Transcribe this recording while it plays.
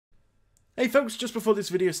Hey folks, just before this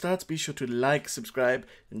video starts, be sure to like, subscribe,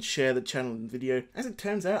 and share the channel and video. As it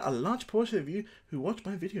turns out, a large portion of you who watch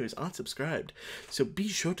my videos aren't subscribed. So be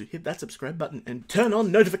sure to hit that subscribe button and turn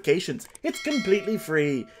on notifications. It's completely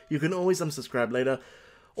free. You can always unsubscribe later.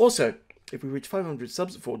 Also, if we reach 500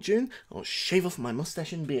 subs before June, I'll shave off my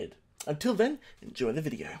mustache and beard. Until then, enjoy the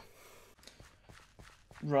video.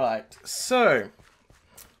 Right, so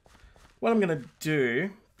what I'm going to do,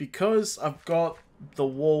 because I've got the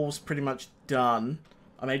walls pretty much done,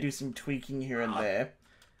 I may do some tweaking here and there.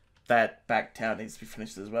 That back tower needs to be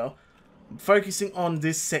finished as well. I'm focusing on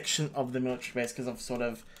this section of the military base because I've sort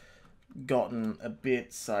of gotten a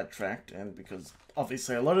bit sidetracked, and because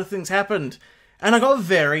obviously a lot of things happened, and I got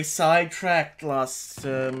very sidetracked last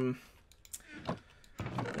stream.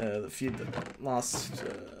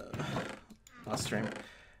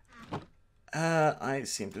 I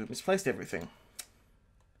seem to have misplaced everything.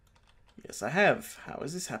 Yes, I have. How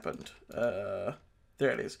has this happened? There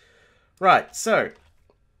it is. Right, so,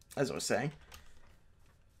 as I was saying,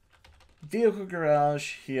 vehicle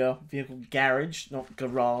garage here. Vehicle garage, not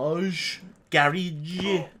garage.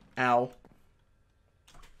 Garage. Ow.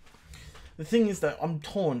 The thing is that I'm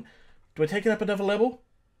torn. Do I take it up another level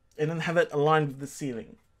and then have it aligned with the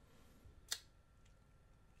ceiling? I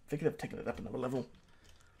think I've taken it up another level.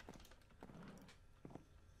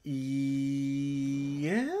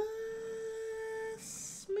 Yes,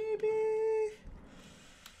 maybe.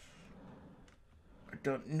 I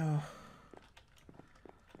don't know.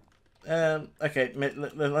 Okay,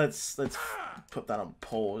 let's put that on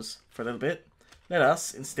pause for a little bit. Let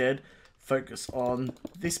us instead focus on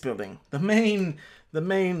this building, the main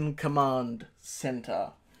command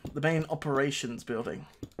center, the main operations building.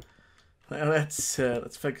 Let's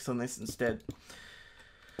focus on this instead.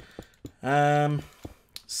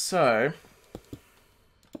 So,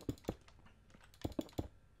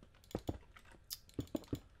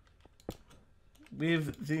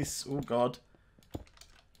 with this, oh god,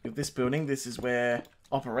 with this building, this is where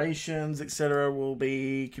operations, etc. will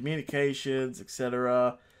be, communications,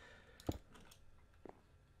 etc.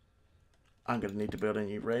 I'm going to need to build a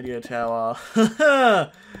new radio tower.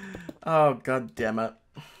 Oh, god damn it.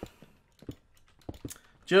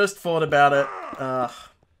 Just thought about it.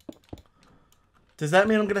 Does that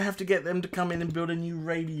mean I'm going to have to get them to come in and build a new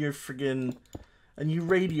radio for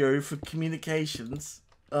communications?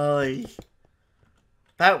 Oy.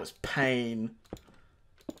 That was pain.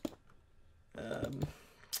 Oh,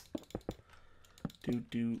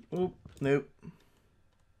 nope.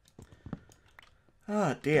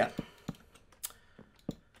 Oh, dear.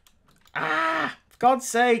 Ah! For God's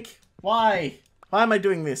sake! Why? Why am I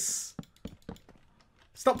doing this?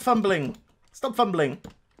 Stop fumbling. Stop fumbling.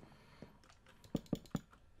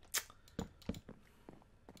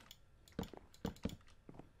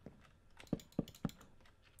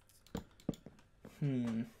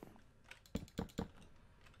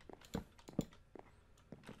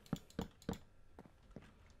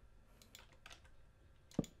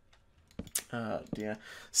 Oh dear.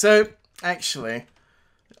 So actually,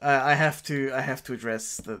 I have to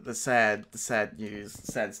address the sad news,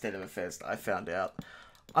 sad state of affairs that I found out.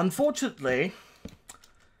 Unfortunately,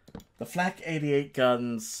 the Flak 88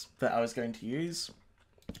 guns that I was going to use,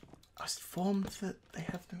 I was informed that they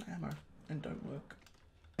have no ammo and don't work.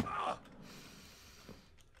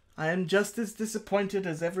 I am just as disappointed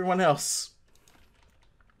as everyone else.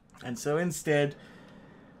 And so instead,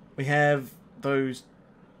 we have those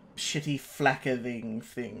shitty flacker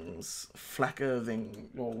things,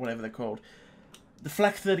 or whatever they're called. The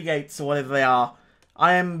Flak 38s or whatever they are.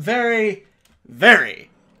 I am very,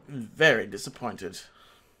 very, very disappointed.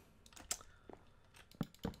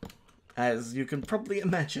 As you can probably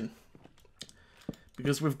imagine.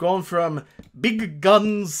 Because we've gone from big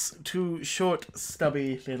guns to short,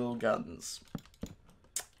 stubby little guns.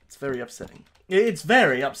 It's very upsetting. It's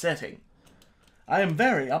very upsetting. I am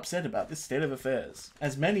very upset about this state of affairs,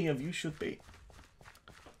 as many of you should be.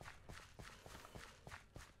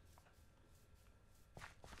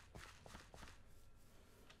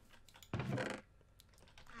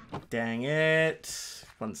 Dang it.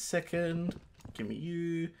 1 second. Give me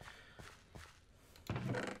you.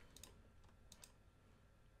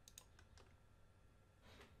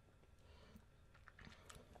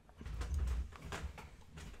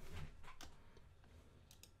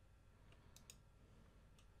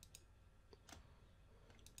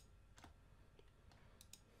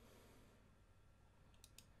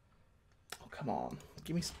 Come on,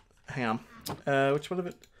 give me some. Hang on.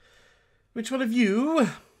 Which one of you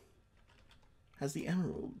has the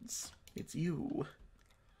emeralds? It's you.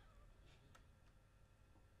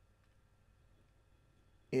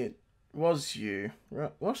 It was you.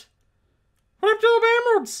 Right, what? What happened to all my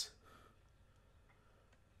emeralds?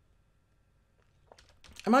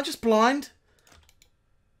 Am I just blind?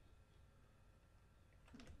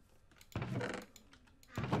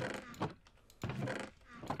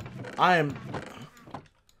 I am...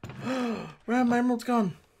 Where have my emeralds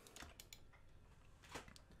gone?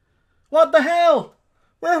 What the hell?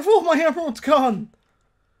 Where have all my emeralds gone?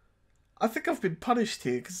 I think I've been punished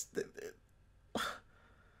here, because...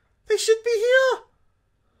 They should be here!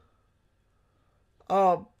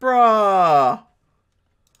 Oh, bruh!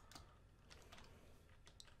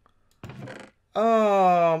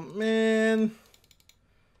 Oh, man.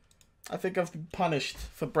 I think I've been punished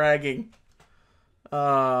for bragging.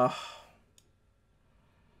 Damn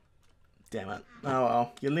it. Oh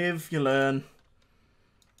well. You live, you learn.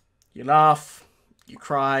 You laugh. You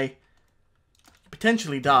cry. You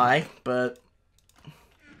potentially die, but...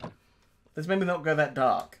 let's maybe not go that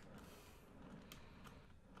dark.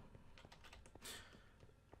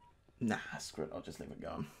 Nah, screw it. I'll just leave it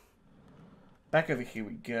going. Back over here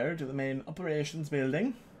we go to the main operations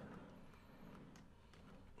building.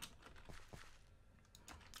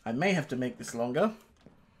 I may have to make this longer.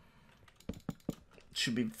 It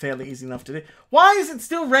should be fairly easy enough to do. Why is it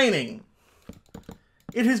still raining?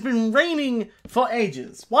 It has been raining for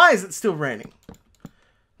ages. Why is it still raining?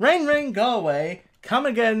 Rain, rain, go away. Come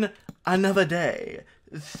again another day.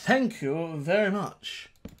 Thank you very much.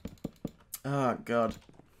 Oh, God.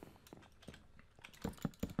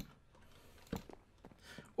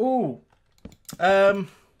 Ooh.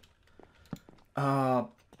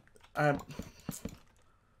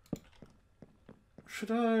 Should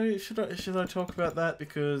I talk about that?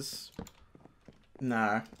 Because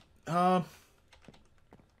no. Nah,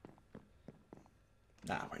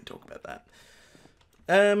 I won't talk about that.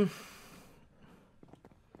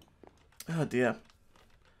 Oh dear.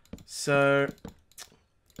 So,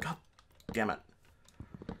 God damn it.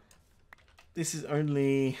 This is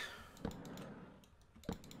only...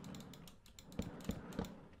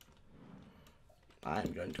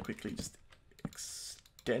 I'm going to quickly just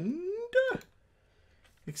extend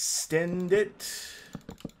it.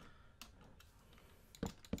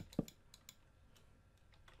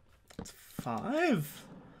 It's 5.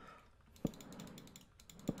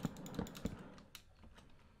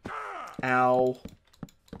 Ow.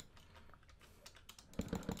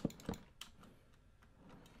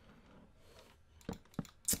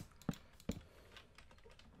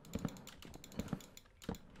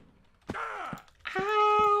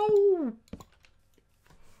 Ow!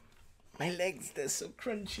 My legs, they're so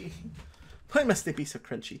crunchy. Why must they be so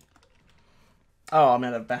crunchy? Oh, I'm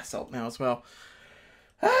out of basalt now as well.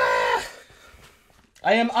 Ah!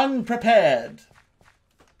 I am unprepared.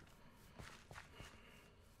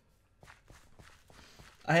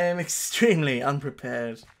 I am extremely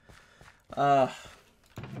unprepared. Oh,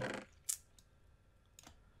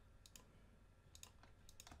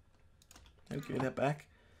 give me that back.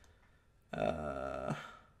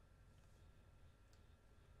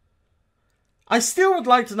 I still would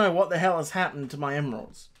like to know what the hell has happened to my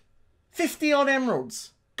emeralds. 50 odd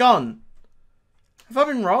emeralds. Gone. Have I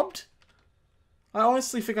been robbed? I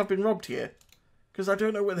honestly think I've been robbed here. Because I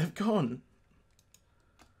don't know where they've gone.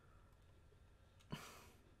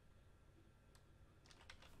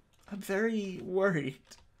 I'm very worried.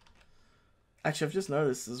 Actually, I've just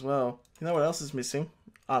noticed as well. You know what else is missing?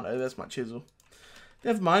 Oh no, that's my chisel.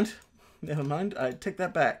 Never mind. Never mind. I take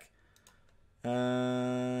that back.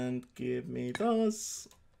 And give me those.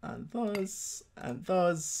 And those. And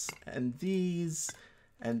those. And these.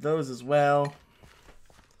 And those as well.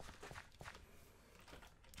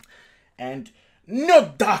 And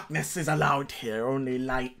no darkness is allowed here. Only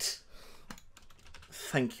light.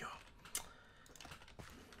 Thank you.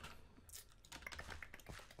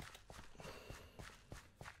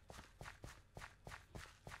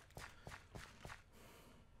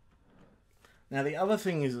 Now the other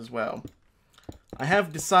thing is as well, I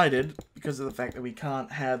have decided, because of the fact that we can't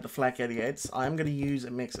have the Flak 88s, I'm going to use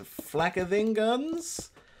a mix of Flak-a-thing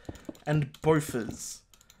guns and Bofors.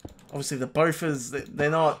 Obviously the Bofors, they're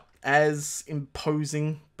not as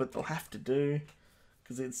imposing, but they'll have to do,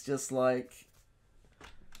 because it's just like,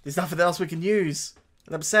 there's nothing else we can use.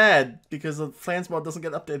 And I'm sad, because the Flans mod doesn't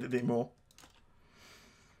get updated anymore.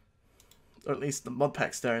 Or at least the mod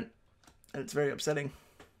packs don't. And it's very upsetting.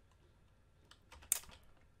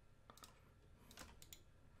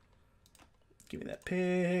 Give me that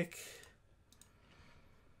pick.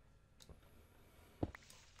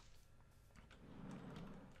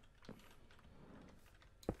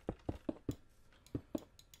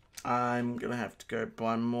 I'm gonna have to go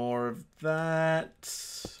buy more of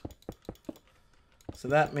that. So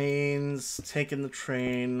that means taking the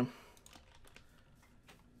train.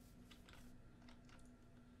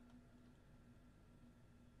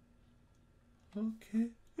 Okay.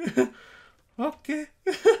 Okay.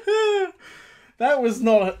 That was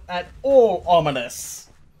not at all ominous.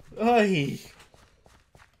 Ay.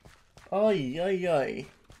 Ay, ay, ay.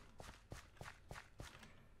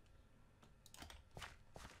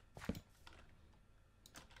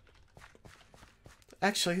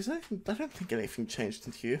 Actually, I don't think anything changed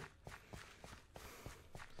in here.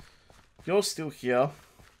 You're still here.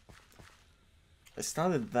 I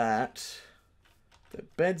started that. The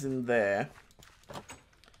bed's in there.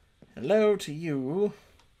 Hello to you.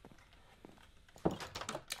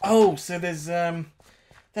 Oh, so there's,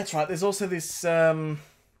 that's right, there's also this, Botark?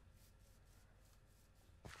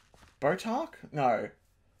 No.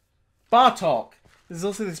 Bartok! There's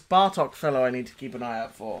also this Bartok fellow I need to keep an eye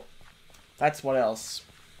out for. That's what else.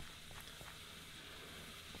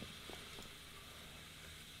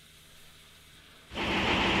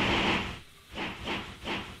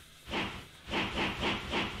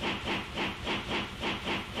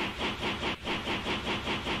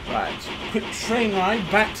 Right, quick train ride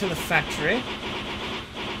back to the factory.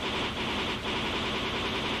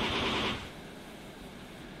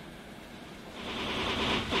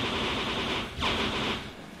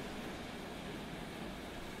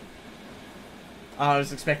 I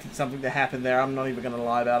was expecting something to happen there. I'm not even going to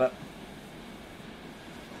lie about it.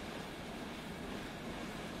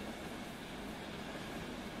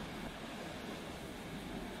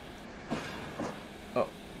 Oh,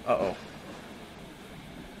 uh-oh.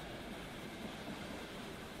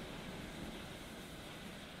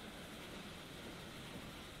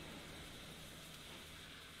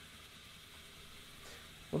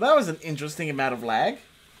 Well, that was an interesting amount of lag.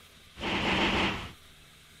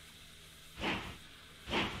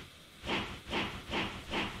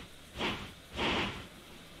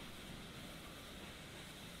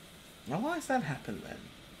 Now, why has that happened then?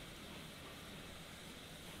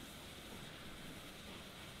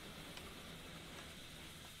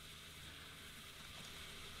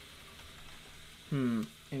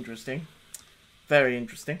 Interesting. Very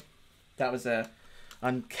interesting. That was a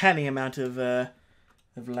uncanny amount of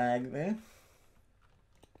lag there.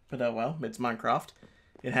 But oh well, it's Minecraft.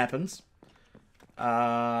 It happens. Wait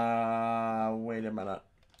a minute.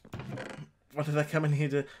 What did I come in here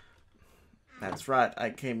to... That's right,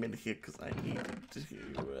 I came in here because I needed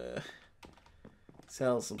to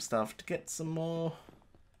sell some stuff to get some more.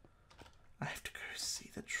 I have to go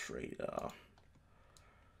see the trader.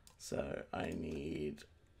 So I need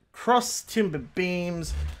cross timber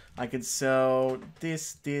beams. I could sell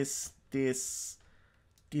this,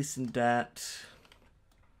 and that.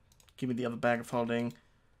 Give me the other bag of holding.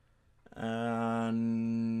 And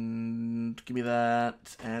give me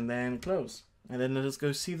that. And then close. And then let us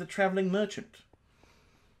go see the travelling merchant.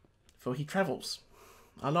 For he travels.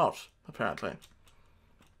 A lot, apparently.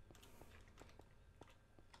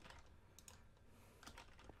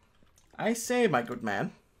 I say, my good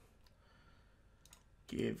man.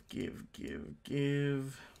 Give. Give.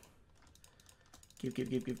 Give.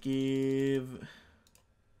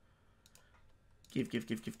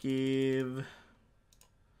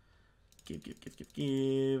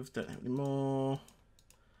 Don't have any more.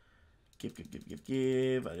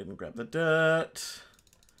 Give. I didn't grab the dirt.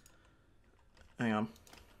 Hang on.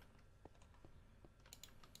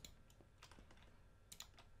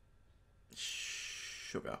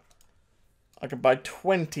 Sugar. I can buy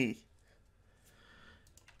 20.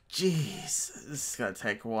 Jeez, this is gonna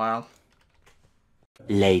take a while.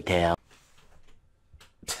 Later.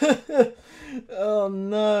 Oh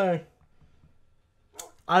no.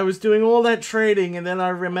 I was doing all that trading and then I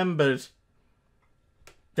remembered.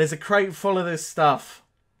 There's a crate full of this stuff.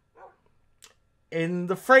 In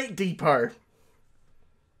the freight depot.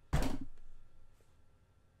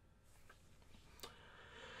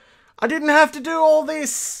 I didn't have to do all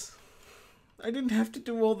this. I didn't have to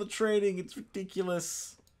do all the trading. It's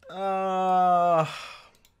ridiculous. The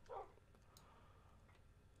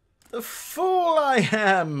fool I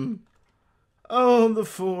am. Oh, the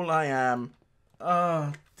fool I am.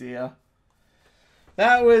 Oh, dear.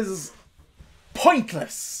 That was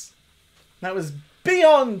pointless. That was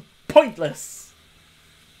beyond pointless.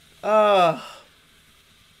 God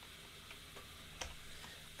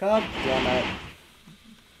damn it.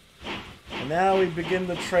 And now we begin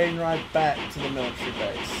the train ride back to the military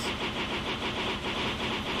base.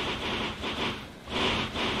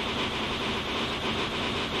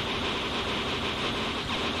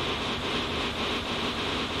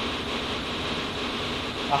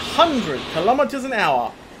 .100 kilometers an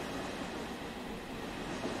hour.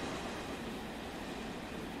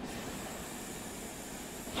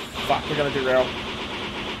 Fuck, we're gonna derail.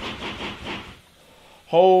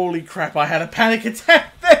 Holy crap, I had a panic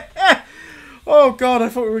attack there! Oh god, I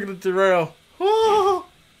thought we were gonna derail. Oh.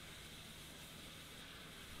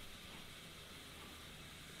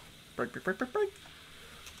 Break, break, break, break, break.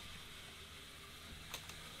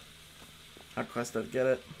 How close did I get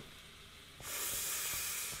it?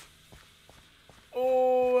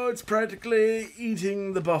 Oh, it's practically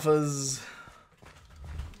eating the buffers.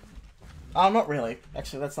 Oh, not really.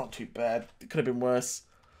 Actually, that's not too bad. It could have been worse.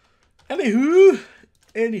 Anywho,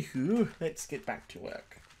 let's get back to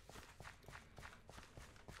work.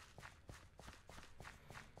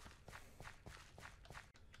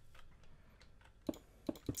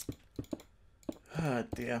 Oh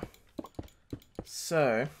dear.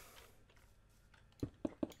 So,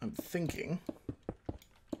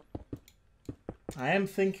 I am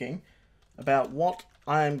thinking about what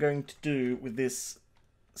I am going to do with this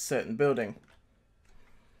certain building.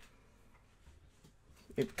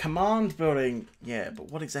 Command building, yeah,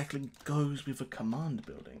 but what exactly goes with a command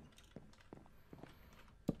building?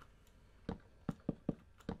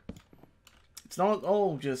 It's not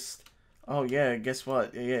all just, oh yeah, guess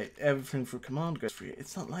what? Yeah, everything for command goes for you.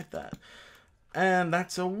 It's not like that. And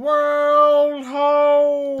that's a world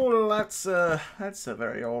hole. That's a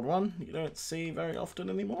very old one. You don't see very often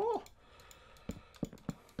anymore.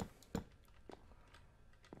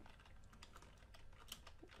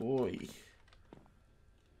 Boy.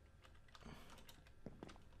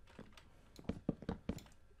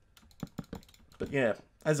 But yeah,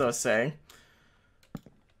 as I was saying.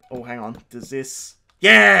 Oh, hang on. Does this?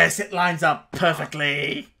 Yes, it lines up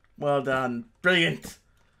perfectly. Well done. Brilliant.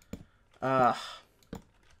 So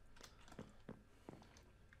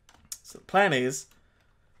the plan is,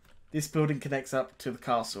 this building connects up to the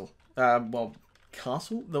castle. Well,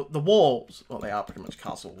 castle? The walls. Well, they are pretty much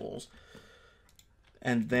castle walls.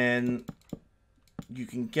 And then you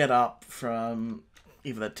can get up from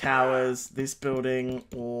either the towers, this building,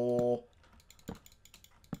 or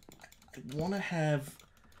I want to have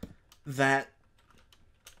that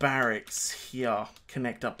barracks here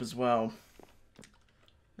connect up as well.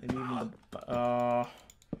 And even the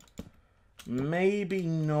maybe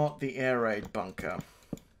not the air raid bunker.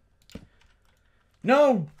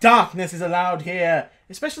 No darkness is allowed here,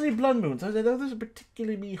 especially blood moons. Those are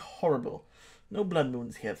particularly horrible. No blood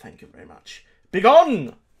moons here, thank you very much.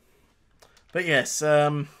 Begone! But yes,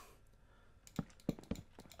 I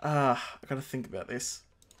gotta think about this.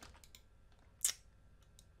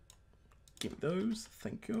 Give me those,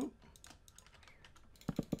 thank you.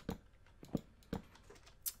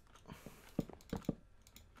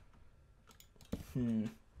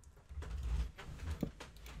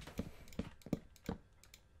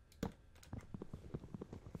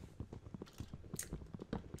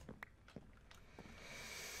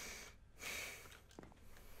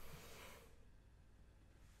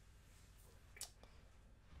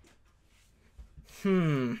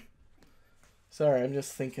 Sorry, I'm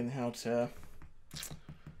just thinking how to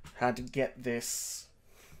get this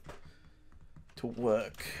to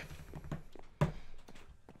work.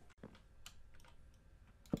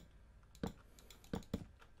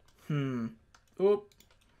 Oh,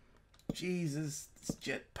 Jesus, this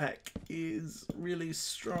jetpack is really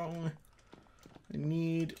strong. I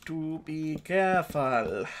need to be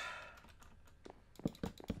careful.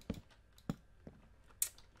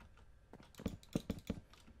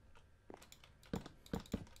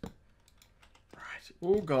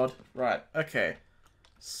 Oh god. Right, okay.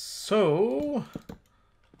 So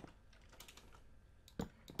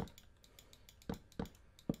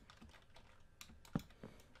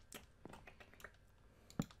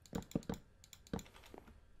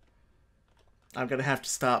I'm gonna have to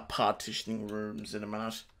start partitioning rooms in a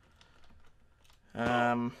minute.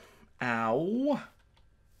 Ow.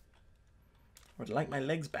 I'd like my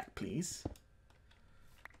legs back, please.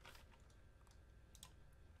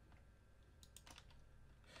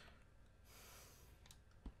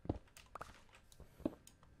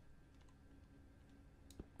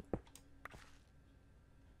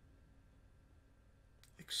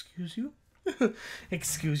 Excuse you?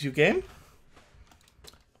 Excuse you, game?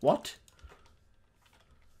 What?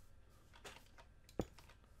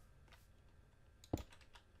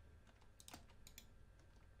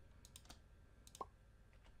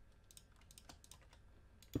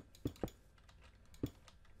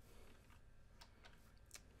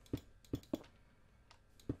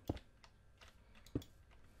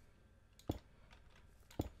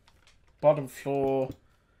 Bottom floor.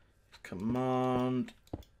 Command.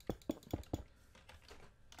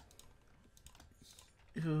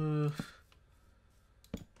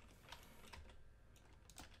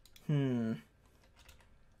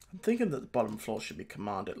 I'm thinking that the bottom floor should be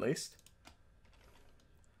command at least.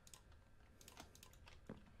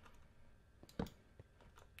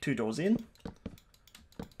 Two doors in.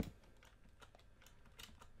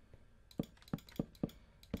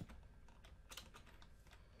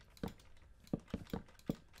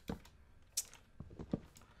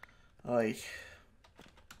 Oi.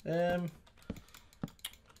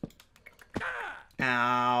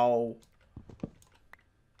 Ow.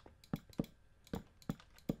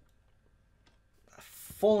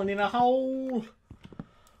 Falling in a hole.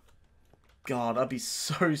 God, I'd be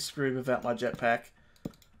so screwed without my jetpack.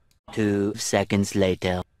 2 seconds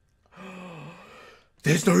later.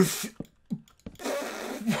 There's no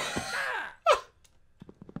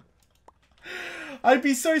I'd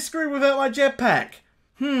be so screwed without my jetpack.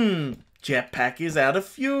 Jetpack is out of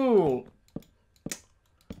fuel.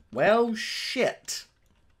 Well, shit.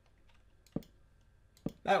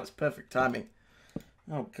 That was perfect timing.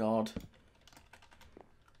 Oh, God.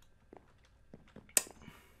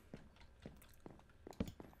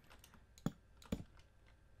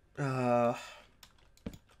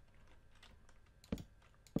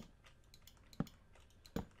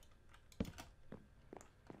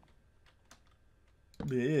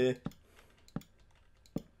 Bleh.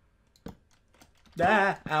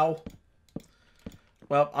 Ah, ow.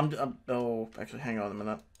 Well, I'm oh, actually, hang on a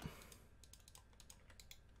minute.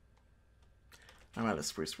 I'm out of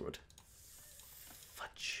spruce wood.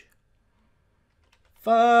 Fudge.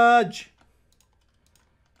 Fudge!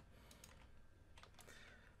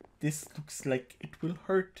 This looks like it will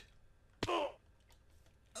hurt.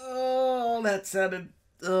 Oh, that sounded...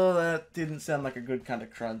 Oh, that didn't sound like a good kind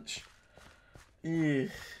of crunch. Ugh.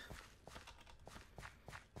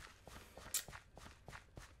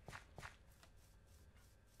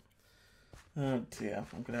 Oh dear,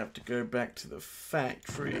 I'm going to have to go back to the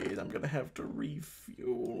factory. I'm going to have to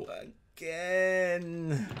refuel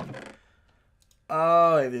again.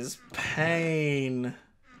 Oh, it is pain.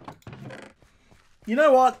 You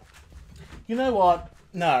know what? You know what?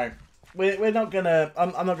 No. We're not going to...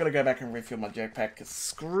 I'm not going to go back and refuel my jetpack, because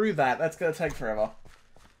screw that. That's going to take forever.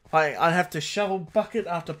 I have to shovel bucket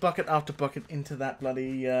after bucket after bucket into that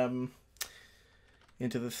bloody...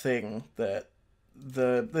 into the thing that...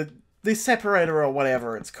 The separator or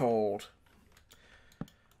whatever it's called.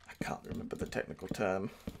 I can't remember the technical term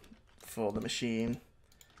for the machine.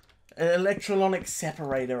 An electronic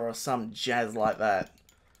separator or some jazz like that.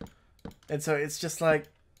 And so it's just like,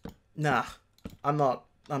 nah, I'm not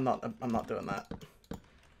doing that.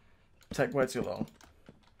 Take way too long.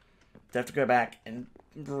 They have to go back and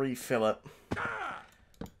refill it.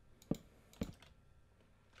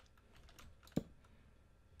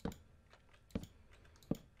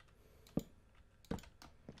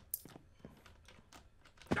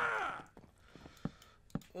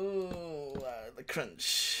 Oh, the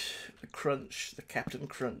crunch. The crunch. The Captain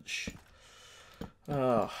Crunch.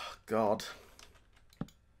 Oh, God.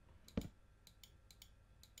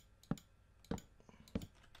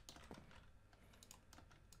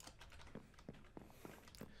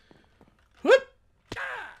 Whoop!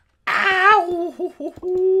 Ow!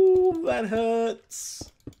 That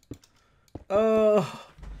hurts. Oh,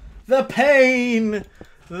 the pain!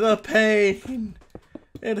 The pain!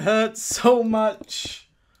 It hurts so much.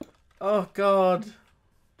 Oh, God.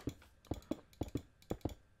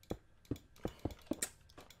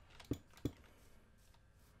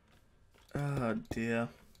 Oh, dear.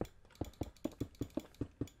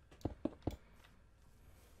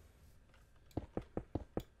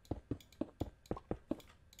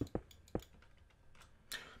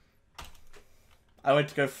 I went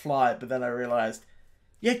to go fly it, but then I realized,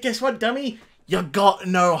 yeah, guess what, dummy? You got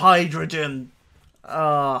no hydrogen.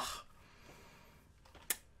 Ah.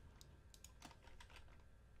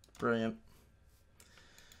 Brilliant.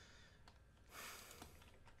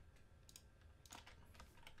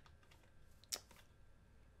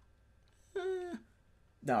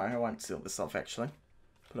 No, I won't seal this off, actually.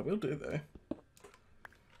 But I will do, though.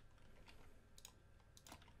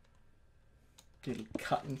 Do a little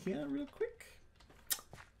cut in here real quick.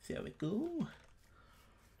 There we go.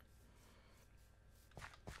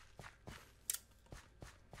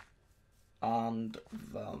 And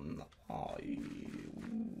then I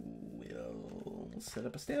will set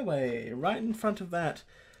up a stairway right in front of that.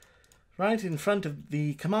 Right in front of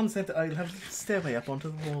the command center. I'll have a stairway up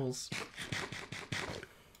onto the walls.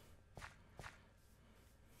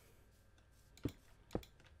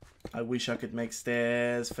 I wish I could make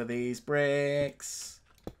stairs for these bricks.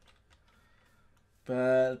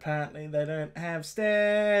 But apparently they don't have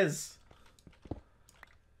stairs.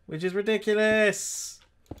 Which is ridiculous.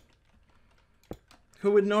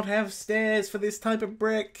 Who would not have stairs for this type of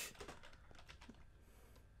brick?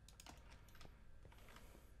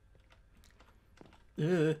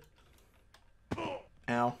 Ugh.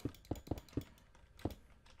 Ow.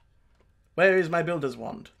 Where is my builder's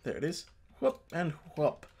wand? There it is. Whoop and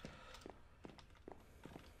whoop.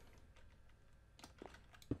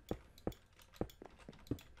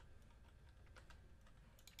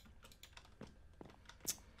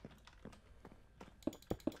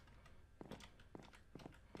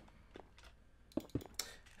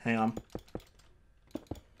 Hang on.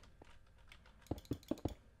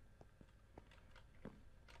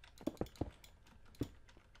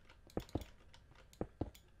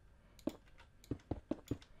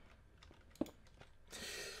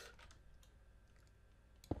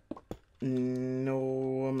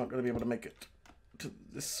 No, I'm not going to be able to make it to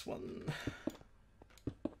this one.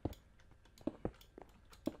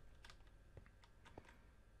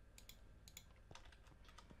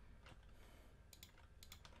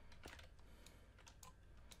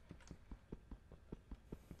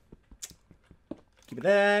 Give me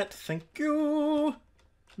that. Thank you.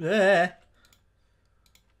 There.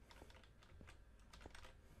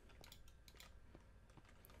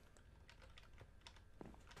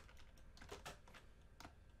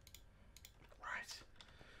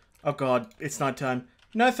 Oh god, it's night time.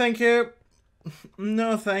 No thank you.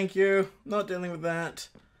 No thank you. Not dealing with that.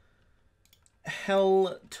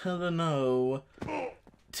 Hell to the no.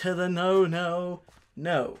 To the no, no,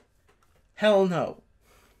 no. Hell no.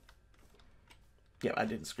 Yeah, I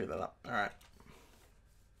didn't screw that up. Alright.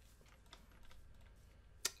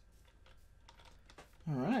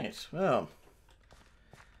 Alright, well.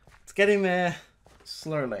 It's getting there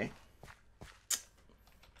slowly.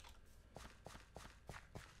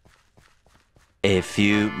 A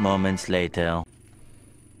few moments later.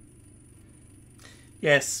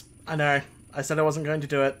 Yes, I know. I said I wasn't going to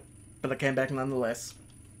do it, but I came back nonetheless.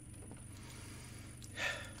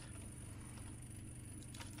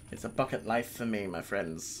 It's a bucket life for me, my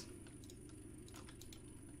friends.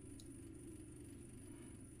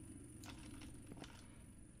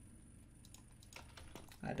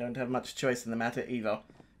 I don't have much choice in the matter either.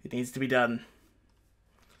 It needs to be done.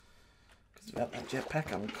 Because without that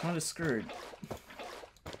jetpack, I'm kind of screwed.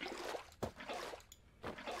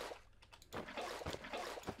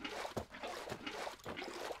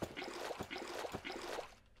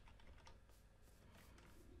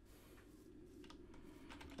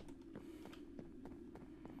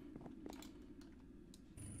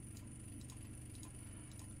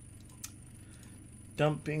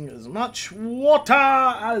 Dumping as much water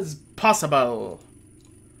as possible.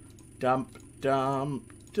 Dump,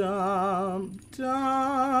 dump, dump,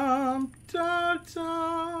 dump, dump,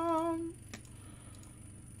 dump.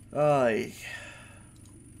 Aye.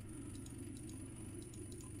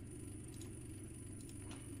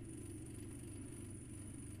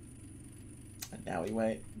 And now we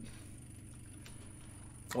wait.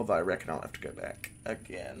 Although I reckon I'll have to go back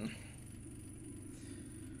again.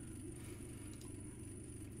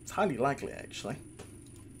 It's highly likely, actually.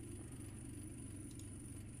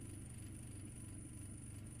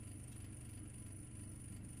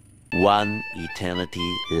 One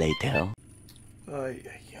eternity later. Ay,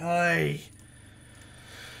 ay, ay.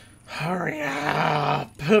 Hurry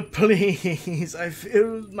up, please. I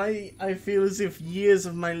feel as if years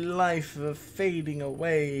of my life are fading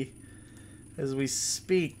away as we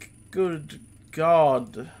speak. Good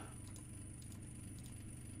God.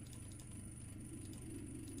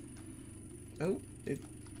 Oh,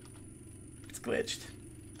 it's glitched.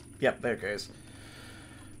 Yep, there it goes.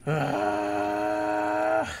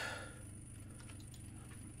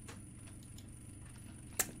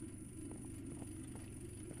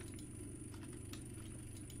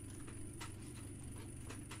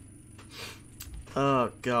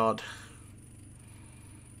 Oh, God.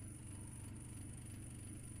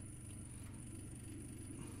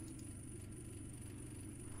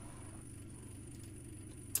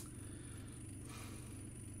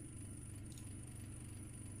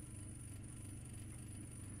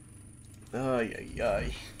 Ay, ay,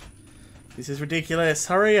 ay. This is ridiculous.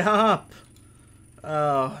 Hurry up!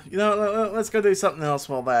 Oh, you know, let's go do something else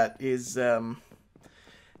while that is,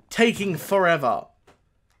 taking forever.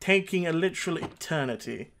 Taking a literal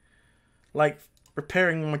eternity. Like,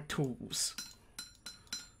 repairing my tools.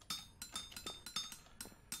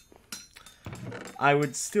 I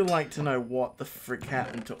would still like to know what the frick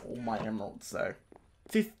happened to all my emeralds, though.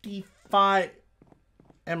 55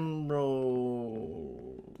 emeralds.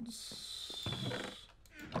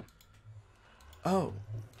 Oh.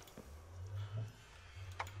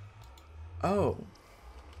 Oh.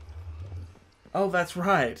 Oh, that's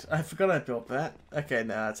right. I forgot I built that. Okay,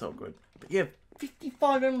 now that's all good. But yeah,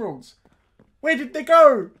 55 emeralds. Where did they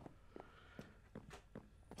go?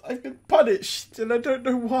 I've been punished, and I don't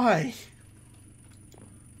know why.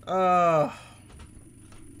 Ay,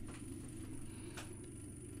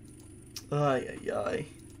 ay, ay.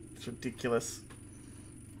 It's ridiculous.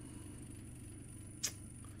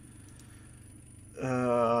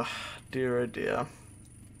 Dear oh dear.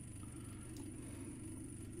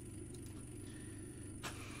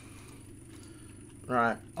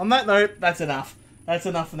 Right. On that note, that's enough. That's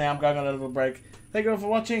enough for now. I'm going on a little break. Thank you all for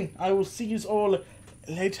watching. I will see you all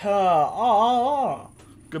later.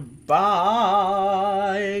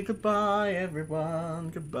 Goodbye. Goodbye,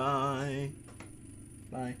 everyone. Goodbye.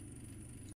 Bye.